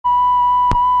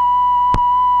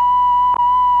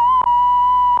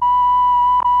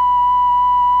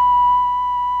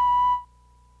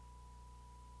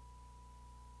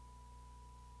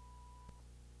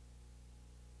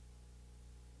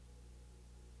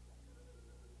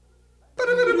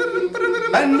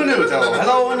Benvenuto.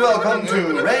 Hello and welcome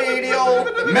to Radio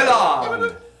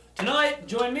Milan. Tonight,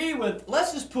 join me with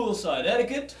Les's Poolside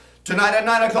Etiquette. Tonight at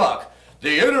 9 o'clock,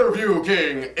 the Interview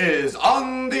King is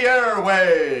on the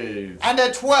airwaves. And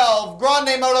at 12,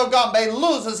 Grande Motogambe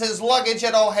loses his luggage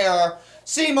at O'Hare.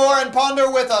 Seymour and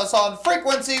Ponder with us on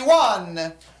Frequency 1.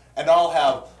 And I'll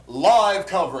have live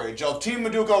coverage of Team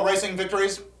Meduco racing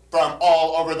victories from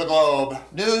all over the globe.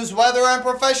 News, weather, and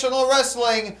professional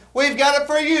wrestling. We've got it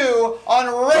for you on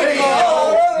Radio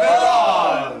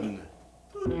Milan.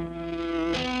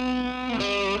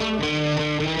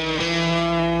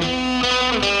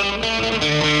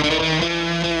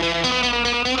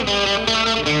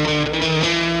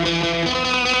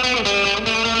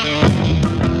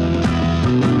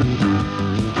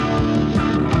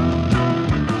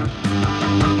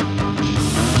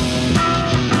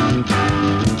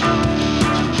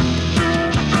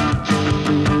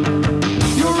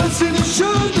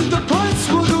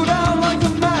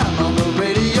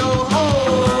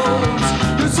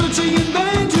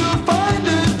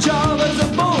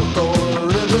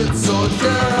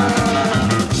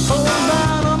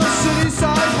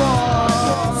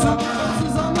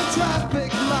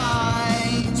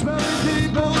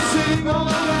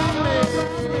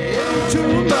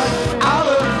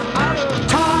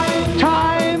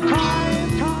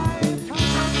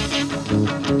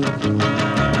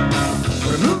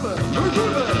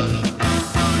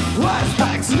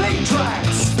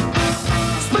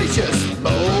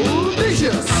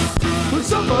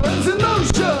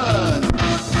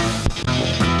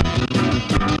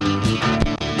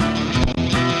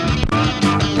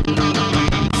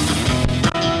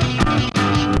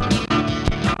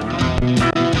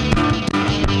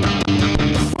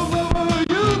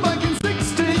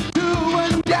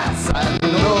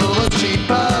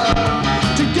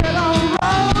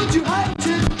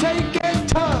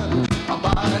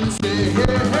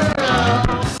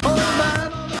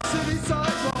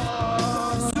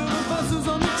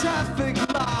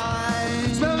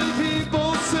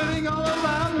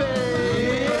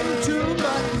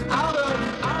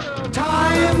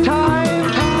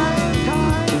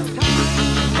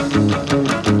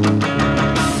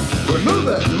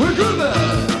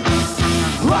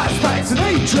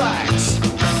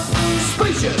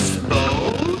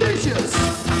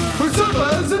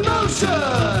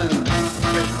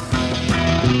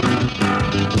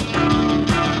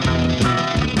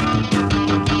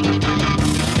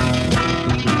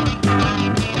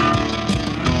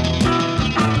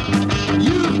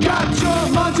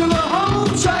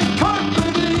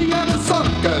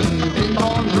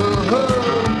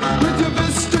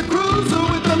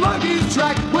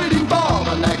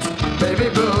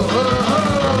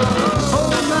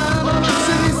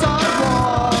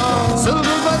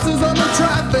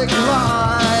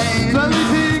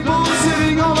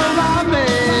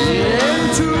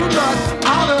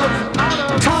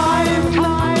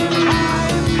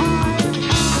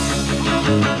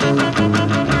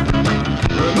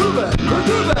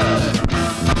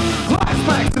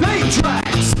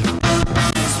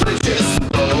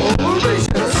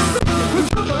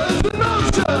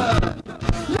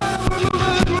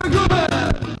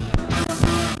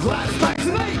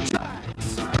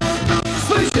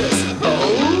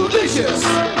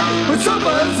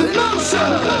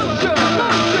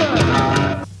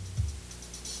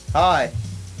 Hi,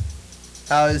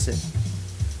 how is it?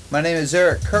 My name is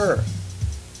Eric Kerr.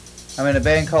 I'm in a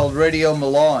band called Radio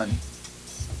Milan.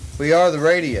 We are the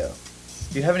radio.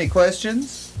 Do you have any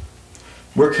questions?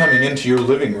 We're coming into your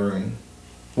living room.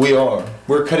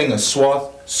 We're cutting a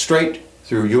swath straight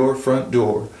through your front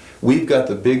door. We've got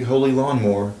the big holy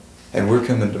lawnmower, and we're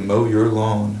coming to mow your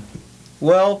lawn.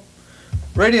 Well,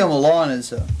 Radio Milan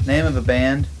is the name of a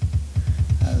band.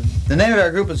 The name of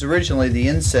our group was originally The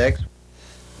Insects.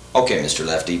 Okay, Mr.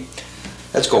 Lefty.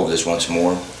 Let's go over this once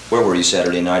more. Where were you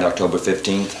Saturday night, October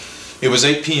 15th? It was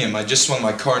 8 p.m. I just swung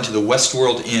my car into the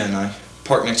Westworld Inn. I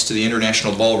parked next to the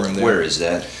International Ballroom there. Where is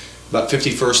that? About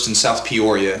 51st and South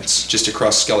Peoria. It's just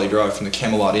across Scully Drive from the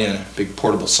Camelot Inn. Big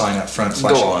portable sign out front,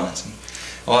 flashing lights.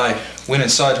 Well, I went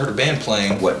inside, heard a band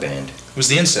playing. What band? It was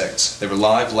The Insects. They were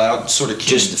live, loud, and sort of keen.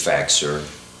 Just the facts, sir.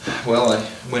 Well, I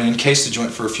went in, cased the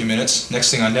joint for a few minutes.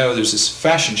 Next thing I know, there's this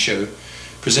fashion show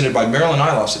presented by Marilyn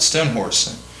Ilofs at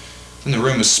Stonehorse. And the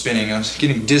room was spinning. I was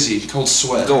getting dizzy, cold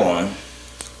sweat. Go on.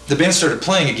 The band started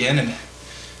playing again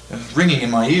and ringing in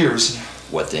my ears.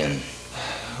 What then?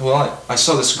 Well, I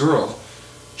saw this girl.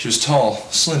 She was tall,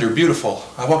 slender, beautiful.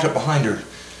 I walked up behind her.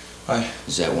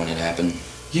 Is that when it happened?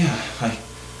 Yeah,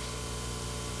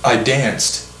 I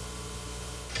danced.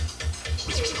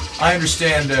 I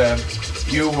understand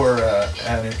You were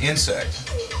an insect.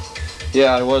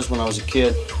 Yeah, I was when I was a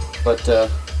kid, but it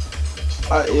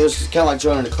was kind of like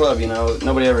joining a club, you know.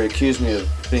 Nobody ever accused me of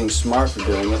being smart for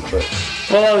doing it, but...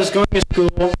 Well, I was going to school,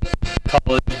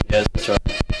 college, yes, that's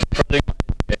right. Furthering my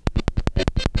education.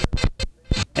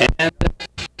 And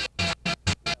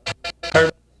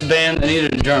heard the band, I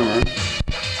needed a drummer,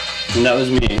 and that was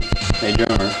me, a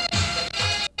drummer.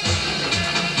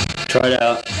 Tried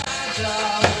out.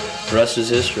 The rest is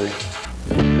history.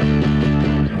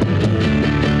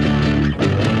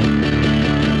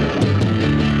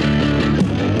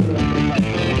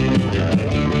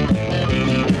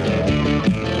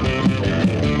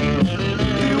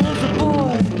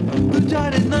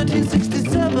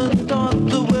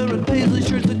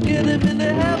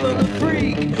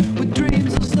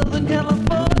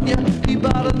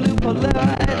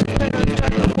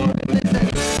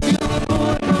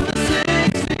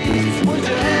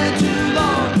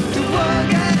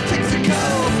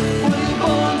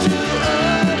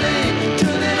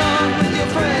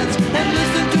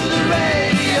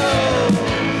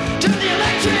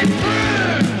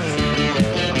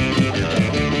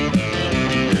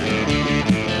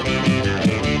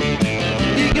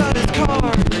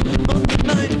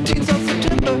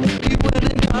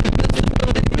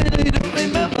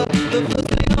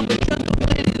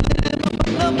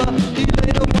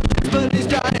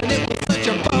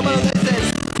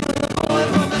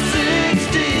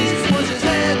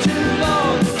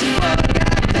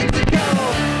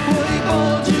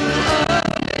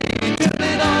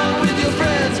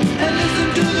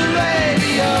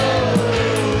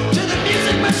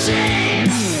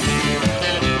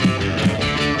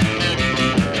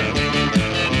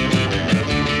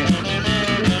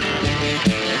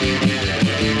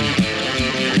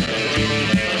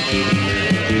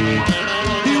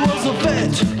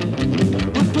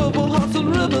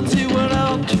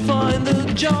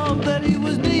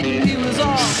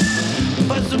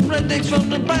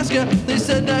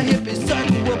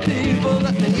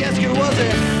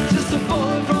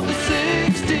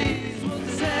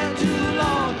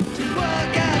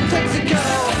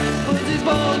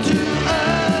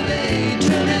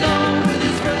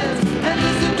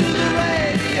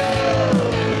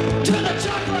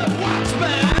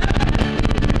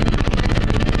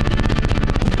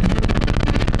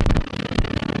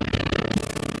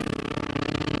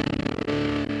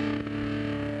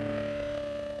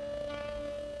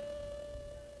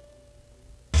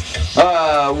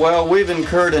 Well, we've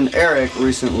incurred an Eric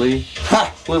recently.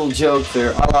 Ha! Little joke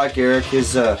there. I like Eric.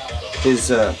 His hair's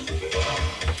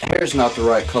not the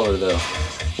right color though.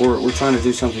 We're trying to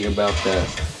do something about that.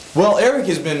 Well, Eric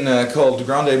has been called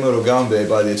Grande Moto Gambe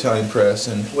by the Italian press,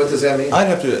 and What does that mean? I'd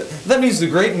have to. That means the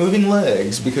great moving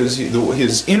legs, because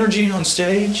his energy on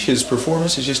stage, his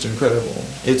performance is just incredible.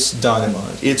 It's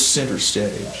dynamite. It's center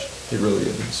stage. It really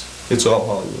is. It's all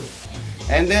Hollywood.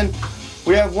 And then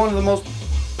we have one of the most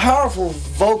powerful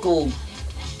vocal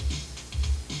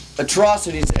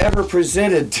atrocities ever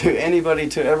presented to anybody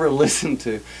to ever listen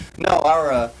to. No,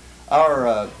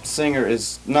 our singer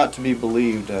is not to be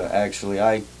believed. Actually,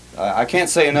 I can't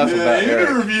say enough about Eric.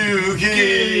 Interview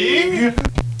King.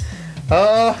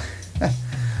 Oh,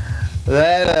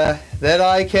 that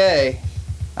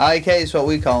IK is what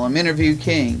we call him, Interview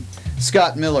King,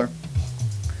 Scott Miller.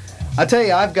 I tell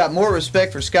you, I've got more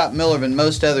respect for Scott Miller than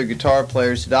most other guitar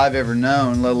players that I've ever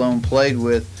known, let alone played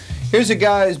with. Here's a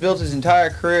guy who's built his entire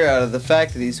career out of the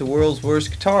fact that he's the world's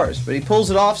worst guitarist, but he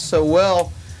pulls it off so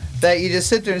well that you just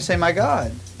sit there and say, my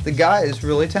God, the guy is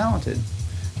really talented.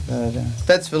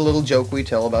 That's the little joke we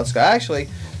tell about Scott. Actually,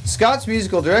 Scott's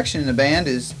musical direction in the band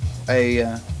is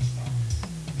a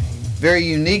very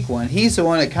unique one. He's the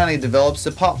one that kind of develops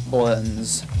the pop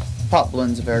blends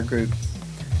of our group.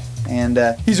 And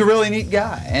he's a really neat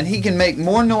guy, and he can make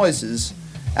more noises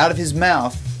out of his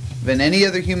mouth than any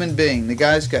other human being.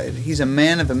 He's a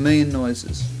man of a million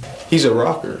noises. He's a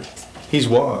rocker. He's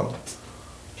wild.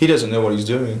 He doesn't know what he's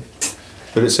doing,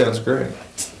 but it sounds great.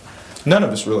 None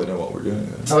of us really know what we're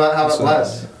doing. How about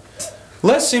Les?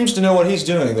 Les seems to know what he's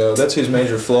doing, though. That's his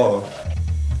major flaw.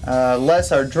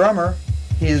 Les, our drummer,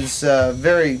 is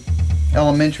very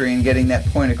elementary in getting that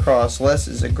point across. Les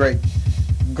is a great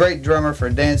drummer for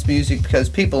dance music because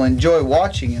people enjoy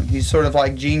watching him. He's sort of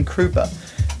like Gene Krupa.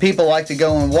 People like to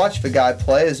go and watch the guy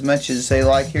play as much as they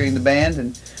like hearing the band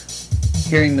and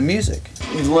hearing the music.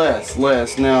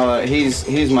 Les. Now,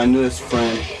 he's my newest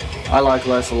friend. I like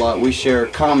Les a lot. We share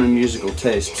common musical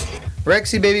tastes.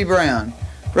 Rexy Baby Brown.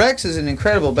 Rex is an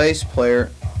incredible bass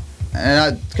player,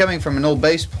 and coming from an old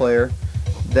bass player,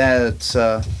 that's,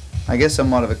 I guess,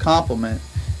 somewhat of a compliment.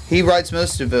 He writes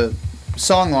most of the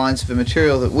song lines of the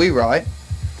material that we write.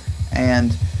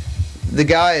 And the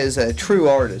guy is a true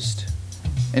artist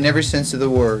in every sense of the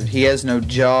word. He has no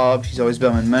job. He's always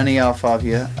bumming money off of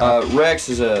you. Rex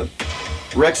is a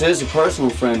personal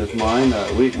friend of mine.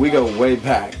 We go way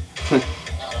back.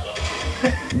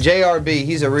 JRB,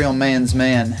 he's a real man's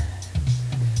man.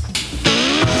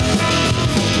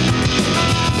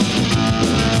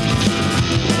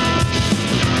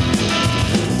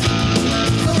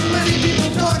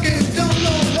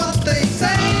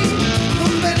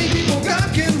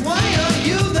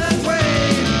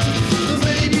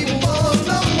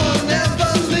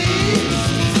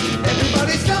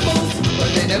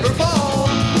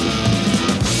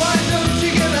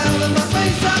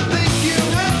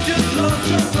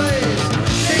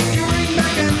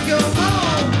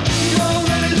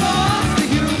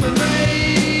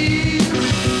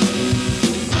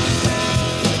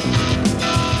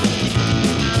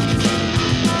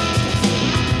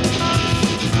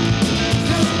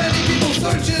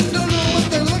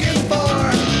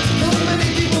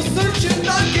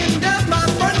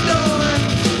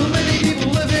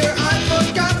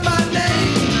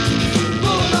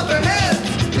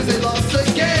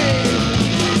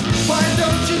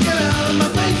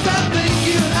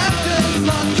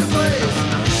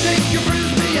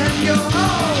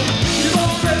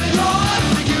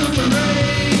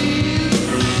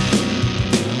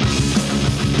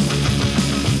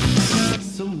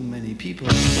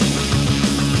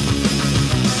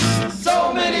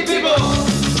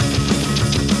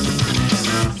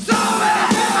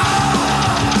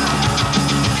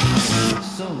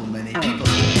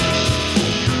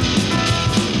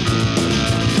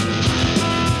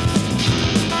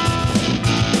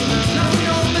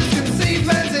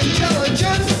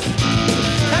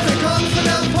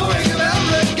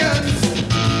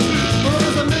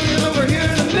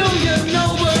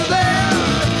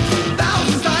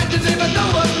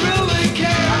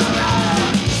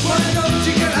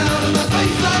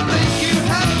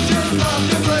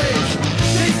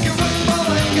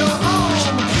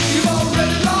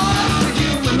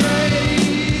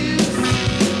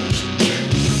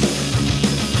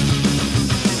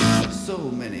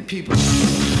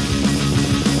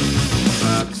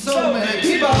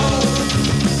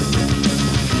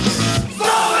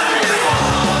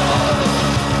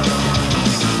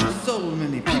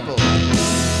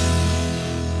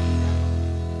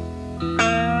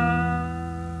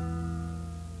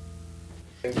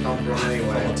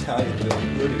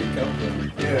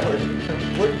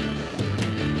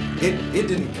 It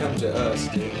didn't come to us,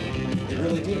 did it? It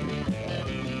really did.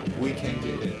 We came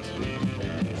to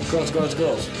it.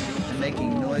 Girls.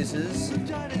 Making noises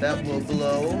that will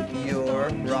blow your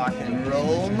rock and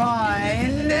roll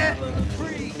mind.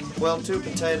 Well, 2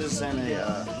 potatoes and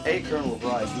a 8 kernel of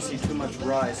rice. You see, too much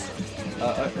rice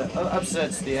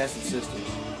upsets the acid systems.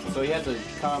 So you have to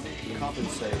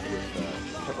compensate with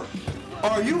pepper.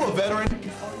 Are you a veteran?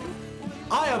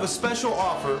 I have a special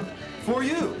offer for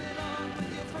you.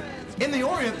 In the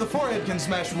Orient, the forehead can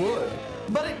smash wood,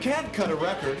 but it can't cut a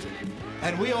record.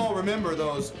 And we all remember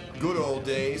those good old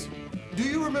days. Do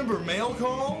you remember mail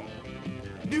call?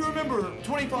 Do you remember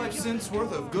 25 cents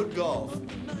worth of good golf?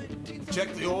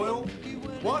 Check the oil,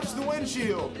 watch the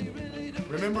windshield.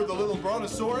 Remember the little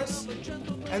brontosaurus?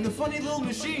 And the funny little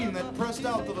machine that pressed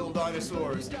out the little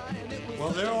dinosaurs? Well,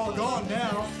 they're all gone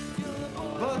now.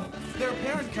 But their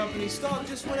parent company's stock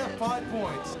just went up 5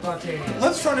 points. Spontaneous.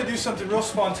 Let's try to do something real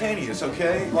spontaneous,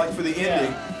 okay? Like for the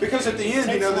ending. Because at the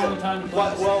end, you know,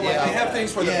 they have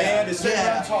things where the band is sitting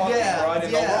around talking, right?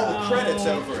 And they'll roll the credits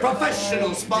over it.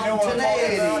 Professional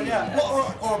spontaneity.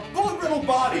 Or bullet riddle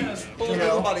bodies. Bullet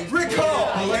riddle bodies. Rick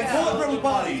Hall and bullet riddle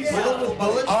bodies. Riddle with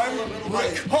bullets. I'm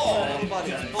Rick Hall.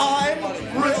 I'm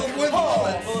Rick with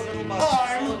bullets.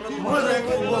 I'm Rick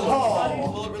with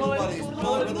Hall. Bullet riddle bodies.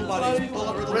 Bullet riddle bodies.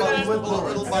 Bullet riddle bodies. Bullet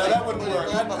riddle bodies. That wouldn't work.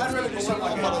 I'd rather do something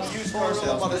like that. Used car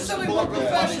sales. Bullet riddle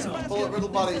bodies. Bullet riddle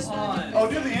bodies. Oh,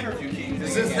 do the interview, Keith.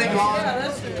 Is this thing on? Yeah,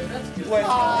 that's good. That's good. Wait,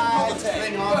 roll the tape.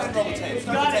 Thing Go on? ahead, roll the tape.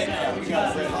 Start the tape now. We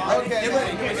got it. Okay. Get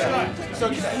ready. Get ready. So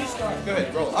you start. Go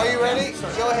ahead, roll it. Are you ready?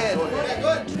 Go ahead.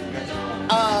 Good.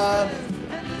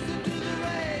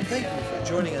 Thank you for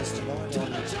joining us tonight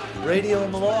on Radio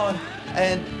Milan,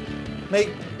 and may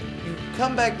you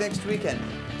come back next weekend.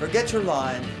 Forget your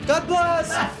line. God bless.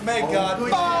 May God.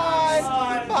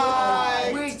 Bye.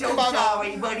 Bye. We're so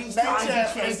sorry, but he's trying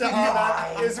to say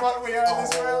goodbye. Is what we are in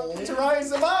this world to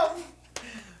rise above.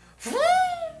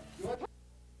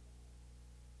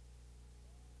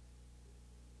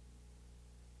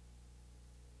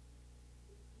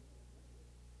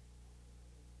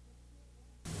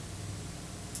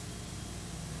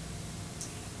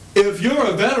 If you're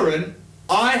a veteran,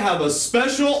 I have a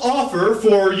special offer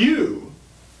for you.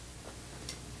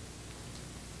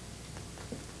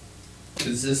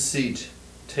 Is this seat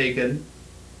taken?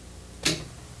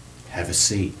 Have a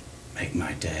seat. Make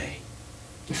my day.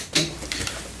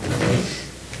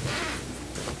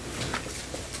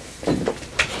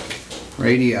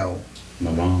 Radio.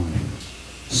 Milan.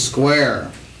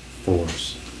 Square.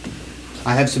 Force.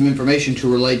 I have some information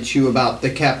to relate to you about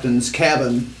the captain's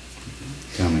cabin.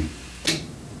 Tell me.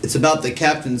 It's about the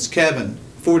captain's cabin,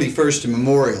 41st and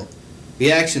Memorial.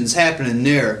 The action's happening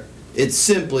there. It's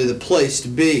simply the place to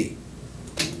be.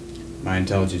 My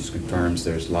intelligence confirms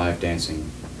there's live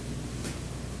dancing.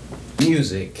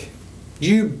 Music.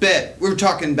 You bet. We're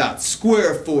talking about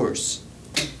Square Force.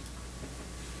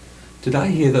 Did I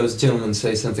hear those gentlemen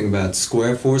say something about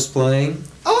Square Force playing?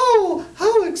 Oh,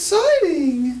 how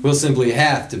exciting! We'll simply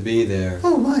have to be there.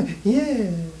 Oh my,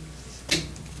 yes.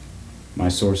 My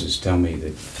sources tell me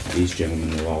that these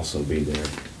gentlemen will also be there.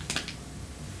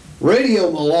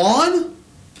 Radio Milan?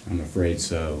 I'm afraid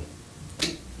so.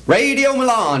 Radio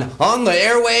Milan on the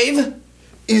airwave?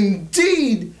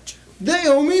 Indeed! They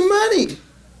owe me money!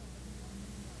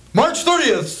 March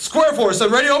 30th, Square Force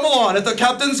and Radio Milan at the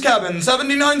Captain's Cabin,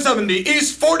 7970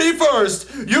 East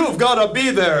 41st. You've got to be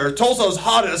there. Tulsa's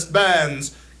hottest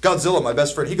bands. Godzilla, my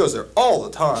best friend, he goes there all the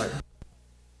time.